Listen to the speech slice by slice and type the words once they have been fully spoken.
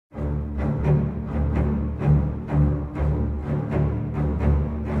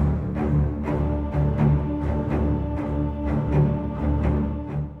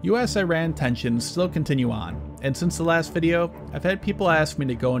US-Iran tensions still continue on, and since the last video, I've had people ask me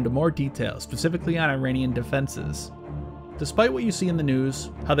to go into more detail specifically on Iranian defenses. Despite what you see in the news,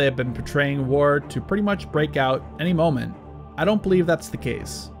 how they have been portraying war to pretty much break out any moment, I don't believe that's the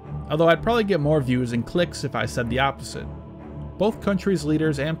case, although I'd probably get more views and clicks if I said the opposite. Both countries'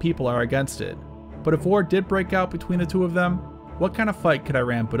 leaders and people are against it, but if war did break out between the two of them, what kind of fight could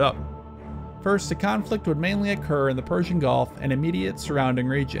Iran put up? First, the conflict would mainly occur in the Persian Gulf and immediate surrounding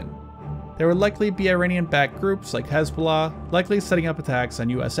region. There would likely be Iranian-backed groups like Hezbollah, likely setting up attacks on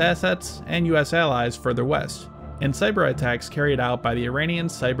US assets and US allies further west, and cyber attacks carried out by the Iranian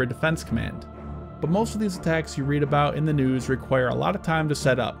Cyber Defense Command. But most of these attacks you read about in the news require a lot of time to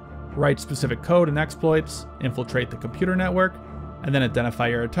set up, write specific code and exploits, infiltrate the computer network, and then identify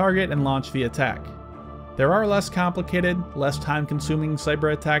your target and launch the attack. There are less complicated, less time-consuming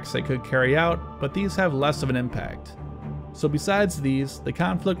cyber attacks they could carry out, but these have less of an impact. So besides these, the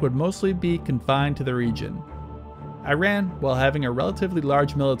conflict would mostly be confined to the region. Iran, while having a relatively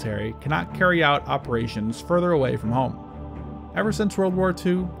large military, cannot carry out operations further away from home. Ever since World War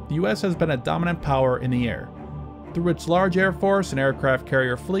II, the US has been a dominant power in the air. Through its large air force and aircraft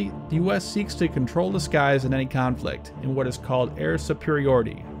carrier fleet, the US seeks to control the skies in any conflict in what is called air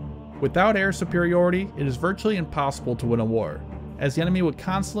superiority. Without air superiority, it is virtually impossible to win a war, as the enemy would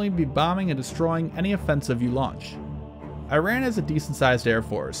constantly be bombing and destroying any offensive you launch. Iran has a decent-sized air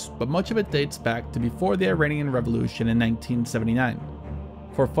force, but much of it dates back to before the Iranian Revolution in 1979.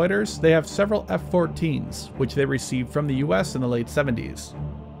 For fighters, they have several F-14s, which they received from the US in the late 70s.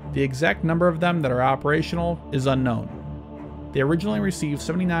 The exact number of them that are operational is unknown. They originally received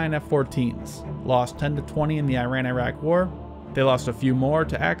 79 F-14s, lost 10 to 20 in the Iran-Iraq War. They lost a few more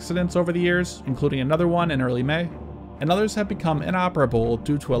to accidents over the years, including another one in early May, and others have become inoperable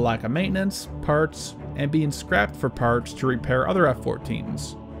due to a lack of maintenance, parts, and being scrapped for parts to repair other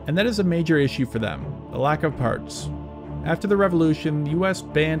F-14s. And that is a major issue for them, the lack of parts. After the revolution, the US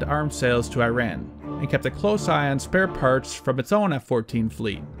banned arms sales to Iran, and kept a close eye on spare parts from its own F-14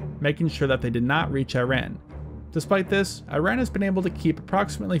 fleet, making sure that they did not reach Iran. Despite this, Iran has been able to keep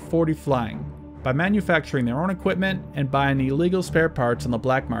approximately 40 flying, by manufacturing their own equipment and buying illegal spare parts on the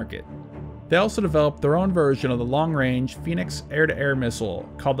black market. They also developed their own version of the long-range Phoenix air-to-air missile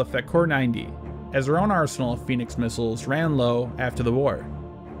called the Fakor 90, as their own arsenal of Phoenix missiles ran low after the war.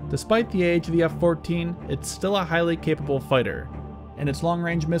 Despite the age of the F-14, it's still a highly capable fighter, and its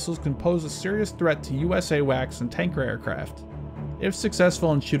long-range missiles can pose a serious threat to US AWACS and tanker aircraft. If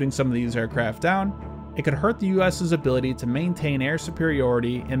successful in shooting some of these aircraft down, it could hurt the US's ability to maintain air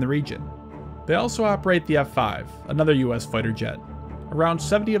superiority in the region. They also operate the F-5, another US fighter jet. Around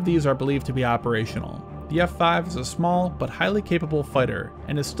 70 of these are believed to be operational. The F-5 is a small but highly capable fighter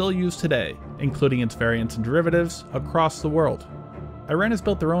and is still used today, including its variants and derivatives, across the world. Iran has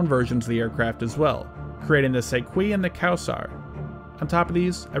built their own versions of the aircraft as well, creating the Saeqeh and the Kowsar. On top of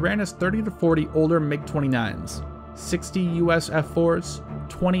these, Iran has 30 to 40 older MiG-29s, 60 US F-4s,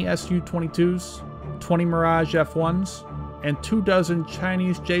 20 Su-22s, 20 Mirage F-1s, and 24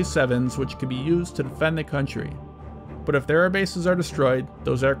 Chinese J-7s which can be used to defend the country. But if their air bases are destroyed,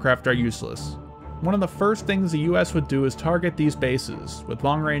 those aircraft are useless. One of the first things the US would do is target these bases with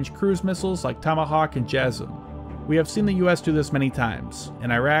long-range cruise missiles like Tomahawk and JASSM. We have seen the US do this many times,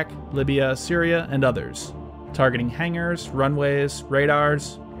 in Iraq, Libya, Syria, and others, targeting hangars, runways,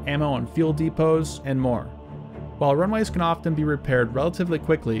 radars, ammo and fuel depots, and more. While runways can often be repaired relatively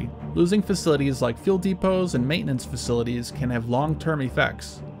quickly, losing facilities like fuel depots and maintenance facilities can have long-term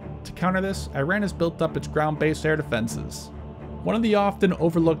effects. To counter this, Iran has built up its ground-based air defenses. One of the often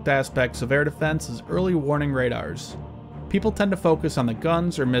overlooked aspects of air defense is early warning radars. People tend to focus on the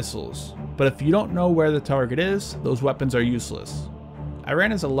guns or missiles, but if you don't know where the target is, those weapons are useless. Iran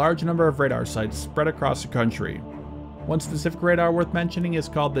has a large number of radar sites spread across the country. One specific radar worth mentioning is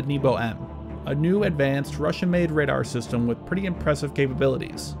called the nebo-m, a new advanced Russian-made radar system with pretty impressive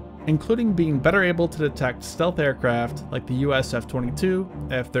capabilities, including being better able to detect stealth aircraft like the US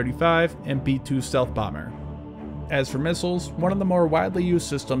F-22, F-35, and B-2 stealth bomber. As for missiles, one of the more widely used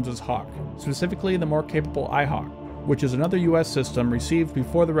systems is Hawk, specifically the more capable IHawk, which is another US system received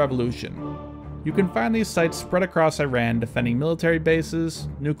before the revolution. You can find these sites spread across Iran defending military bases,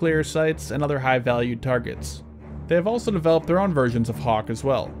 nuclear sites, and other high-valued targets. They have also developed their own versions of Hawk as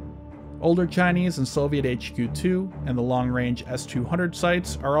well. Older Chinese and Soviet HQ-2 and the long-range S-200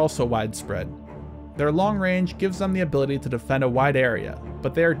 sites are also widespread. Their long range gives them the ability to defend a wide area,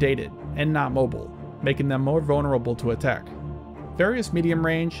 but they are dated and not mobile, making them more vulnerable to attack. Various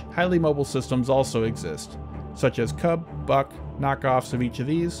medium-range, highly mobile systems also exist, such as Cub, Buck, knockoffs of each of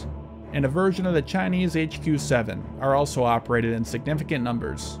these, and a version of the Chinese HQ-7 are also operated in significant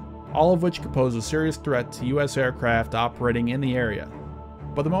numbers. all of which could pose a serious threat to US aircraft operating in the area.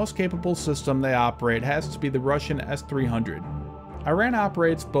 But the most capable system they operate has to be the Russian S-300. Iran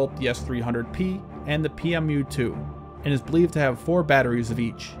operates both the S-300P and the PMU-2, and is believed to have 4 batteries of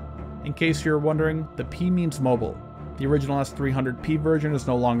each. In case you're wondering, the P means mobile. The original S-300P version is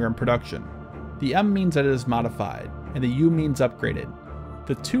no longer in production. The M means that it is modified, and the U means upgraded.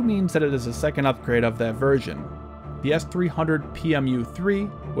 The 2 means that it is a second upgrade of that version. The S-300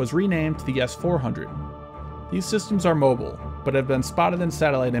 PMU-3 was renamed to the S-400. These systems are mobile, but have been spotted in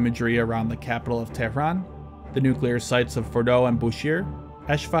satellite imagery around the capital of Tehran, the nuclear sites of Fordow and Bushehr,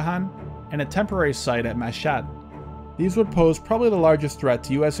 Esfahan, and a temporary site at Mashhad. These would pose probably the largest threat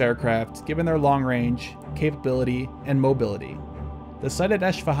to US aircraft given their long range, capability, and mobility. The site at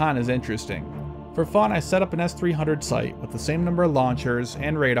Esfahan is interesting. For fun, I set up an S-300 site with the same number of launchers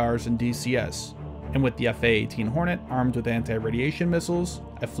and radars in DCS, and with the FA-18 Hornet armed with anti-radiation missiles,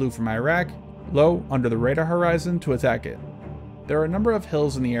 I flew from Iraq, low under the radar horizon to attack it. There are a number of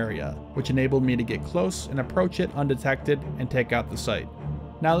hills in the area, which enabled me to get close and approach it undetected and take out the site.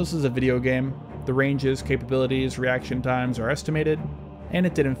 Now this is a video game, the ranges, capabilities, reaction times are estimated, and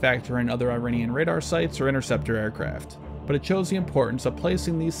it didn't factor in other Iranian radar sites or interceptor aircraft, but it shows the importance of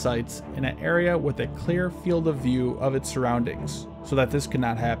placing these sites in an area with a clear field of view of its surroundings, so that this could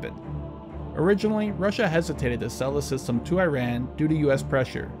not happen. Originally, Russia hesitated to sell the system to Iran due to US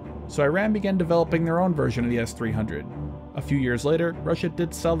pressure, so Iran began developing their own version of the S-300. A few years later, Russia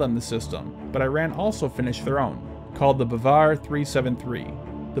did sell them the system, but Iran also finished their own, called the Bavar 373.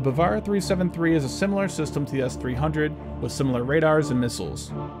 The Bavar 373 is a similar system to the S-300, with similar radars and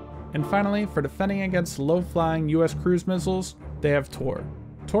missiles. And finally, for defending against low-flying US cruise missiles, they have Tor.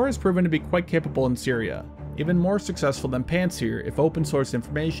 Tor has proven to be quite capable in Syria, even more successful than Pantsir if open source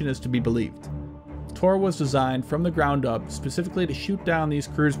information is to be believed. Tor was designed from the ground up specifically to shoot down these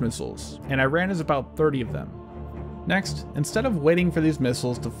cruise missiles, and Iran has about 30 of them. Next, instead of waiting for these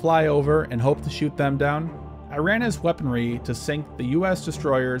missiles to fly over and hope to shoot them down, Iran has weaponry to sink the US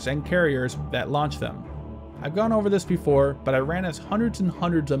destroyers and carriers that launch them. I've gone over this before, but Iran has hundreds and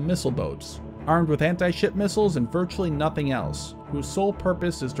hundreds of missile boats, armed with anti-ship missiles and virtually nothing else, whose sole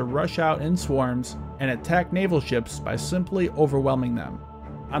purpose is to rush out in swarms and attack naval ships by simply overwhelming them.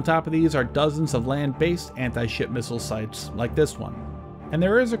 On top of these are dozens of land-based anti-ship missile sites like this one. And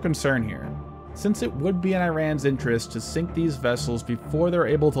there is a concern here. Since it would be in Iran's interest to sink these vessels before they're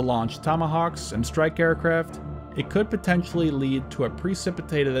able to launch Tomahawks and strike aircraft, it could potentially lead to a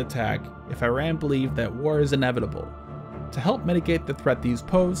precipitated attack if Iran believed that war is inevitable. To help mitigate the threat these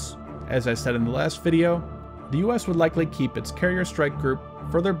pose, as I said in the last video, the US would likely keep its carrier strike group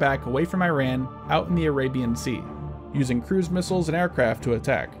further back away from Iran out in the Arabian Sea, using cruise missiles and aircraft to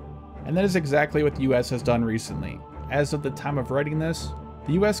attack. And that is exactly what the US has done recently. As of the time of writing this,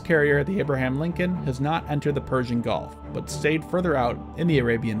 the US carrier, the Abraham Lincoln, has not entered the Persian Gulf, but stayed further out in the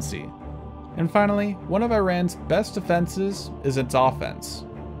Arabian Sea. And finally, one of Iran's best defenses is its offense.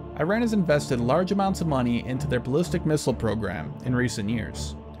 Iran has invested large amounts of money into their ballistic missile program in recent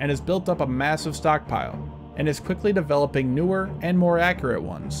years, and has built up a massive stockpile, and is quickly developing newer and more accurate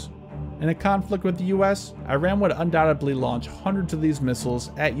ones. In a conflict with the US, Iran would undoubtedly launch hundreds of these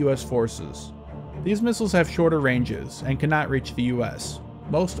missiles at US forces. These missiles have shorter ranges and cannot reach the US,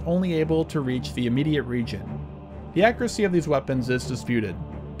 most only able to reach the immediate region. The accuracy of these weapons is disputed,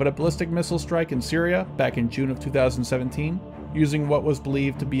 but a ballistic missile strike in Syria back in June of 2017, using what was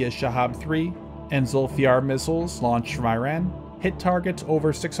believed to be a Shahab 3 and Zulfiqar missiles launched from Iran, hit targets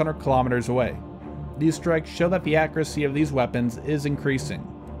over 600 kilometers away. These strikes show that the accuracy of these weapons is increasing.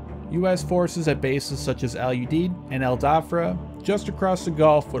 US forces at bases such as Al Udeid and El Dhafra just across the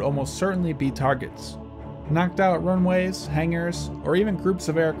Gulf would almost certainly be targets. Knocked out runways, hangars, or even groups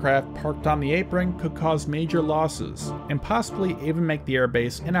of aircraft parked on the apron could cause major losses, and possibly even make the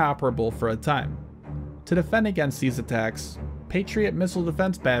airbase inoperable for a time. To defend against these attacks, Patriot missile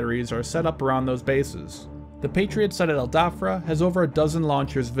defense batteries are set up around those bases. The Patriot site at El Dhafra has over a dozen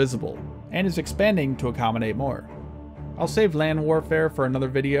launchers visible, and is expanding to accommodate more. I'll save land warfare for another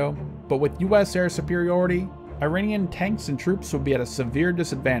video, but with US air superiority, Iranian tanks and troops would be at a severe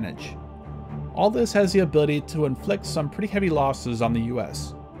disadvantage. All this has the ability to inflict some pretty heavy losses on the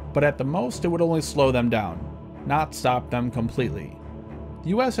US, but at the most it would only slow them down, not stop them completely. The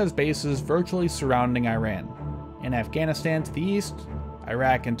US has bases virtually surrounding Iran, in Afghanistan to the east,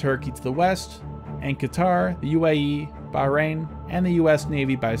 Iraq and Turkey to the west, and Qatar, the UAE, Bahrain, and the US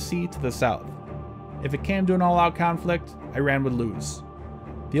Navy by sea to the south. If it came to an all-out conflict, Iran would lose.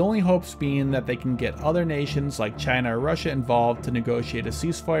 The only hopes being that they can get other nations like China or Russia involved to negotiate a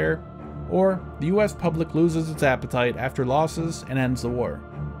ceasefire, or the US public loses its appetite after losses and ends the war.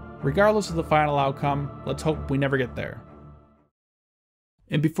 Regardless of the final outcome, let's hope we never get there.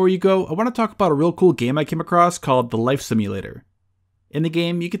 And before you go, I want to talk about a real cool game I came across called the Life Simulator. In the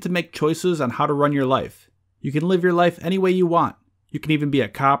game, you get to make choices on how to run your life. You can live your life any way you want. You can even be a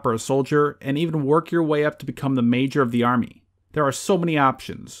cop or a soldier, and even work your way up to become the major of the army. There are so many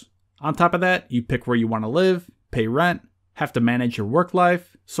options. On top of that, you pick where you want to live, pay rent, have to manage your work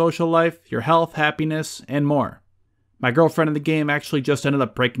life, social life, your health, happiness, and more. My girlfriend in the game actually just ended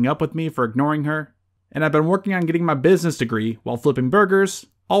up breaking up with me for ignoring her, and I've been working on getting my business degree while flipping burgers,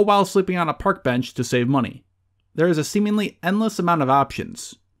 all while sleeping on a park bench to save money. There is a seemingly endless amount of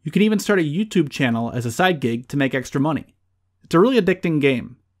options. You can even start a YouTube channel as a side gig to make extra money. It's a really addicting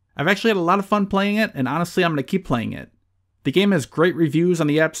game. I've actually had a lot of fun playing it, and honestly I'm going to keep playing it. The game has great reviews on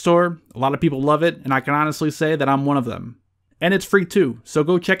the App Store, a lot of people love it, and I can honestly say that I'm one of them. And it's free too, so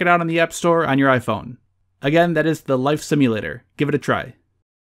go check it out on the App Store on your iPhone. Again, that is the Life Simulator. Give it a try.